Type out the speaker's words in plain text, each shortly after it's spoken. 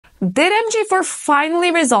Did MG4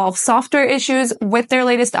 finally resolve software issues with their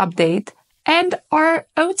latest update? And are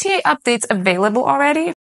OTA updates available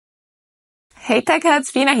already? Hey Tech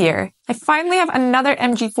Heads, Fina here. I finally have another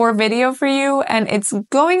MG4 video for you, and it's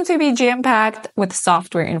going to be jam-packed with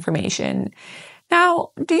software information.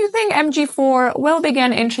 Now, do you think MG4 will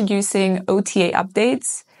begin introducing OTA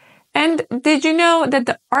updates? And did you know that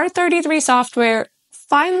the R33 software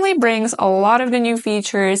finally brings a lot of the new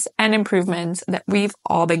features and improvements that we've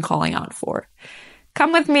all been calling out for?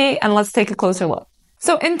 Come with me and let's take a closer look.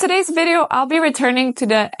 So in today's video, I'll be returning to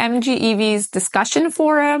the MG discussion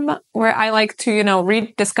forum where I like to,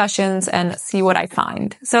 read discussions and see what I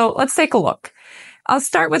find. So let's take a look. I'll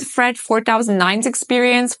start with Fred 4009's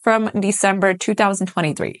experience from December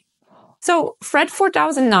 2023. So Fred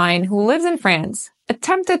 4009, who lives in France,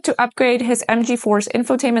 attempted to upgrade his MG4's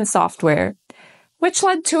infotainment software, which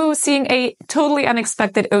led to seeing a totally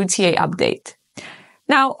unexpected OTA update.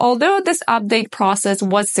 Now, although this update process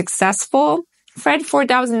was successful, Fred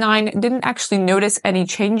 4009 didn't actually notice any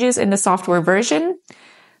changes in the software version,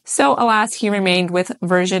 so alas, he remained with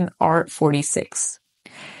version R46.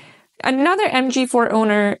 Another MG4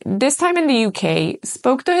 owner, this time in the UK,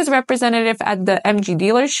 spoke to his representative at the MG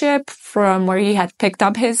dealership from where he had picked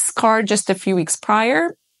up his car just a few weeks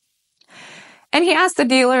prior. And he asked the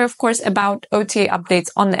dealer, of course, about OTA updates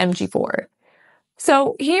on the MG4.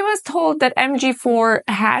 So he was told that MG4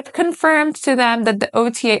 had confirmed to them that the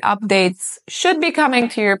OTA updates should be coming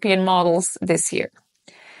to European models this year.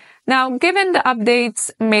 Now, given the updates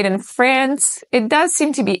made in France, it does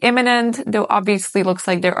seem to be imminent, though obviously looks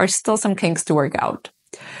like there are still some kinks to work out.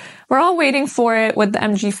 We're all waiting for it with the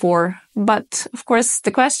MG4, but of course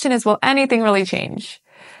the question is, will anything really change?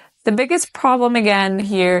 The biggest problem again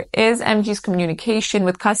here is MG's communication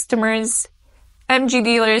with customers. MG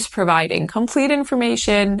dealers provide incomplete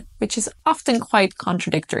information, which is often quite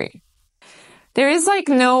contradictory. There is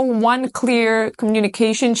no one clear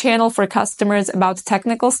communication channel for customers about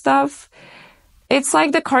technical stuff. It's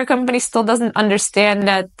like the car company still doesn't understand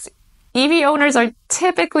that EV owners are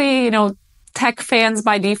typically, tech fans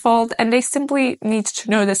by default, and they simply need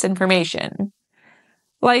to know this information.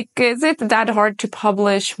 Is it that hard to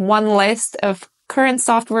publish one list of current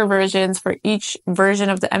software versions for each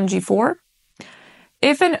version of the MG4?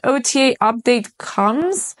 If an OTA update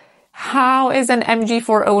comes, how is an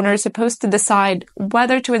MG4 owner supposed to decide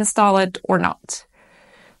whether to install it or not?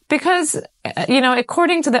 Because,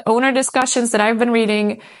 according to the owner discussions that I've been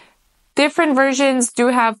reading, different versions do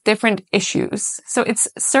have different issues. So it's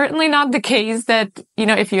certainly not the case that,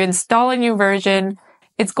 if you install a new version,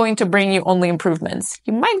 it's going to bring you only improvements.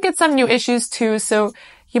 You might get some new issues too, so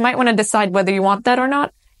you might want to decide whether you want that or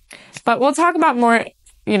not. But we'll talk about more,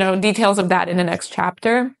 details of that in the next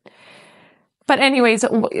chapter. But anyways,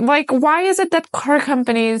 why is it that car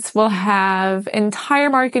companies will have entire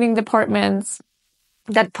marketing departments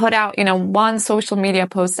that put out, one social media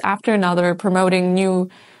post after another promoting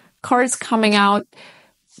new cars coming out,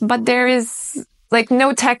 but there is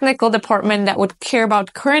no technical department that would care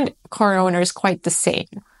about current car owners quite the same.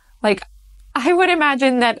 I would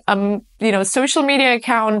imagine that, social media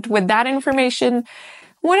account with that information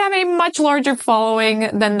would have a much larger following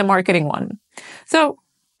than the marketing one. So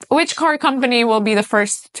which car company will be the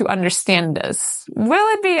first to understand this? Will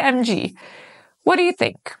it be MG? What do you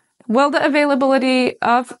think? Will the availability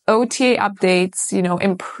of OTA updates,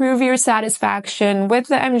 improve your satisfaction with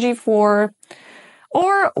the MG4?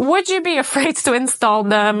 Or would you be afraid to install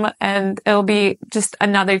them and it'll be just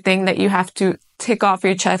another thing that you have to tick off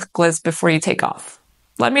your checklist before you take off?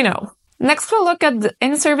 Let me know. Next, we'll look at the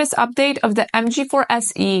in-service update of the MG4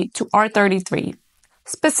 SE to R33.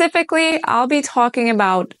 Specifically, I'll be talking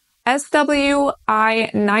about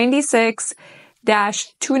SWI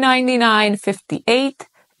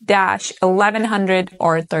 96-29958-1100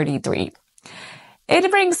 R33.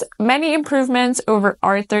 It brings many improvements over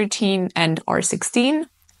R13 and R16,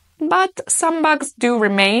 but some bugs do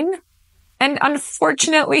remain, and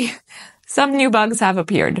unfortunately, some new bugs have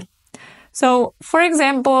appeared. So, for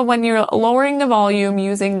example, when you're lowering the volume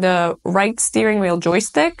using the right steering wheel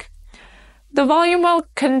joystick, the volume will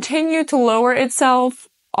continue to lower itself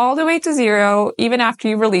all the way to 0, even after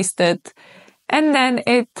you released it, and then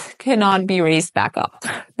it cannot be raised back up.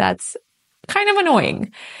 That's kind of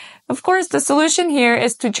annoying. Of course, the solution here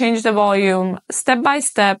is to change the volume step by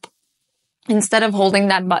step instead of holding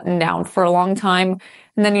that button down for a long time,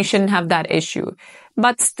 and then you shouldn't have that issue.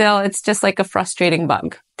 But still, it's just a frustrating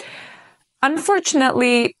bug.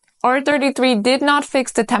 Unfortunately, R33 did not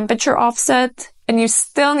fix the temperature offset, and you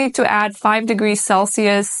still need to add 5 degrees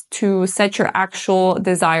Celsius to set your actual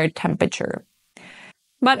desired temperature.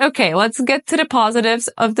 But okay, let's get to the positives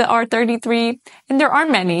of the R33. And there are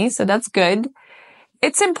many, so that's good.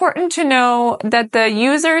 It's important to know that the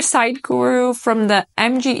user site guru from the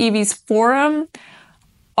MG forum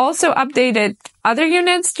also updated other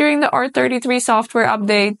units during the R33 software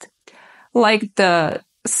update, like the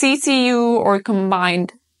CCU or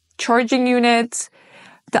combined charging units,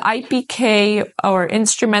 the IPK or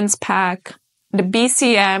instruments pack, the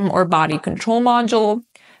BCM or body control module,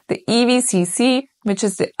 the EVCC, which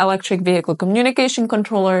is the electric vehicle communication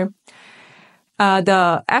controller,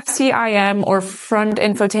 the FCIM or front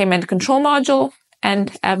infotainment control module,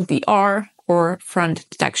 and FDR or front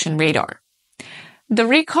detection radar. The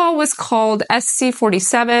recall was called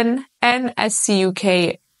SC47 and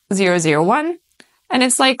SCUK001, and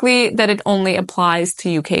it's likely that it only applies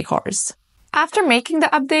to UK cars. After making the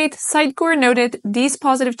update, Sitecore noted these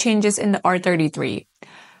positive changes in the R33.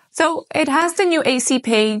 So it has the new AC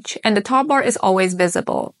page and the top bar is always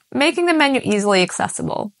visible, making the menu easily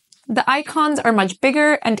accessible. The icons are much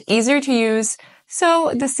bigger and easier to use,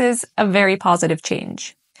 so this is a very positive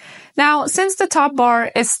change. Now, since the top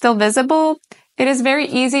bar is still visible, it is very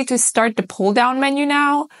easy to start the pull-down menu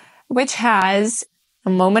now, which has, a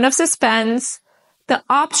moment of suspense, the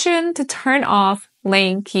option to turn off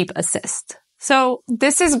lane keep assist. So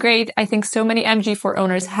this is great. I think so many MG4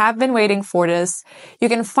 owners have been waiting for this. You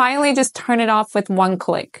can finally just turn it off with one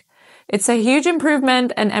click. It's a huge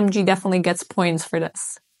improvement and MG definitely gets points for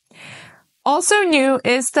this. Also new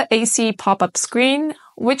is the AC pop-up screen,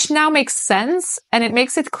 which now makes sense and it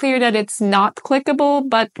makes it clear that it's not clickable,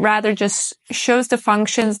 but rather just shows the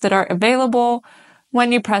functions that are available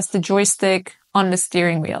when you press the joystick on the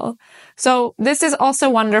steering wheel. So this is also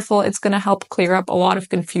wonderful. It's going to help clear up a lot of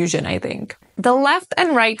confusion, I think. The left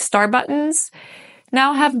and right start buttons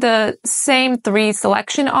now have the same three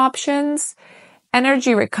selection options: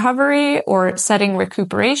 energy recovery or setting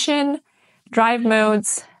recuperation, drive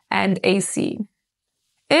modes, and AC.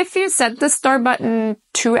 If you set the start button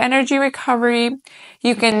to energy recovery,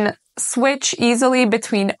 you can switch easily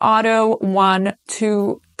between auto 1,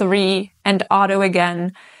 2, 3, and auto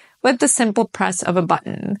again with the simple press of a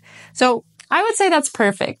button. So I would say that's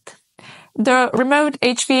perfect. The remote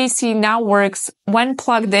HVAC now works when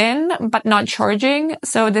plugged in, but not charging.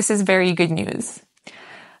 So this is very good news.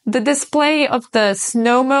 The display of the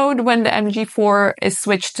snow mode when the MG4 is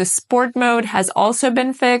switched to sport mode has also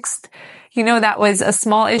been fixed. You know, that was a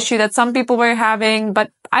small issue that some people were having,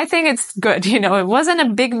 but I think it's good. You know, it wasn't a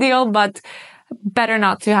big deal, but better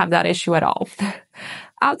not to have that issue at all.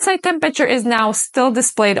 Outside temperature is now still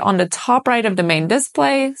displayed on the top right of the main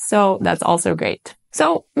display, so that's also great.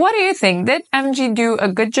 So what do you think? Did MG do a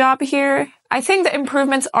good job here? I think the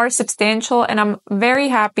improvements are substantial and I'm very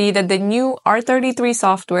happy that the new R33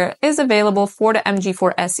 software is available for the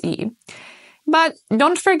MG4 SE. But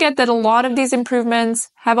don't forget that a lot of these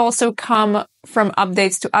improvements have also come from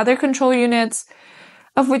updates to other control units,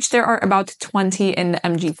 of which there are about 20 in the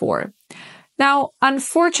MG4. Now,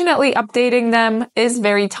 unfortunately, updating them is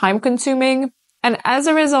very time consuming, and as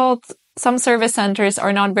a result, some service centers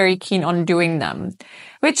are not very keen on doing them,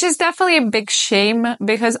 which is definitely a big shame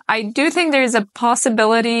because I do think there is a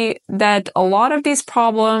possibility that a lot of these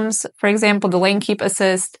problems, for example, the lane keep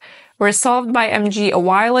assist, were solved by MG a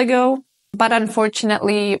while ago, but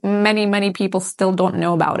unfortunately, many people still don't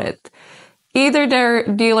know about it. Either their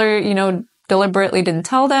dealer, deliberately didn't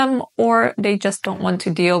tell them, or they just don't want to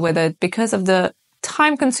deal with it because of the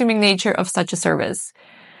time-consuming nature of such a service.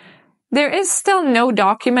 There is still no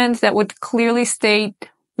document that would clearly state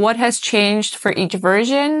what has changed for each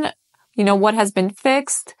version, what has been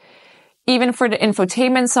fixed, even for the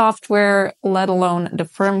infotainment software, let alone the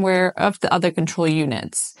firmware of the other control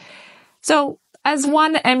units. So, as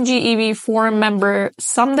one MG forum member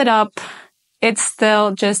summed it up, it's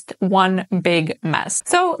still just one big mess.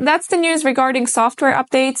 So that's the news regarding software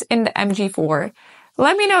updates in the MG4.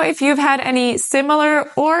 Let me know if you've had any similar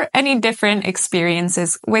or any different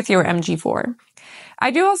experiences with your MG4.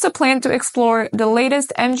 I do also plan to explore the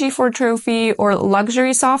latest MG4 trophy or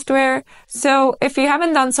luxury software, so if you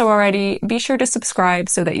haven't done so already, be sure to subscribe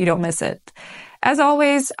so that you don't miss it. As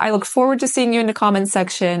always, I look forward to seeing you in the comments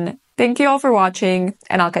section. Thank you all for watching,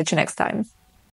 and I'll catch you next time.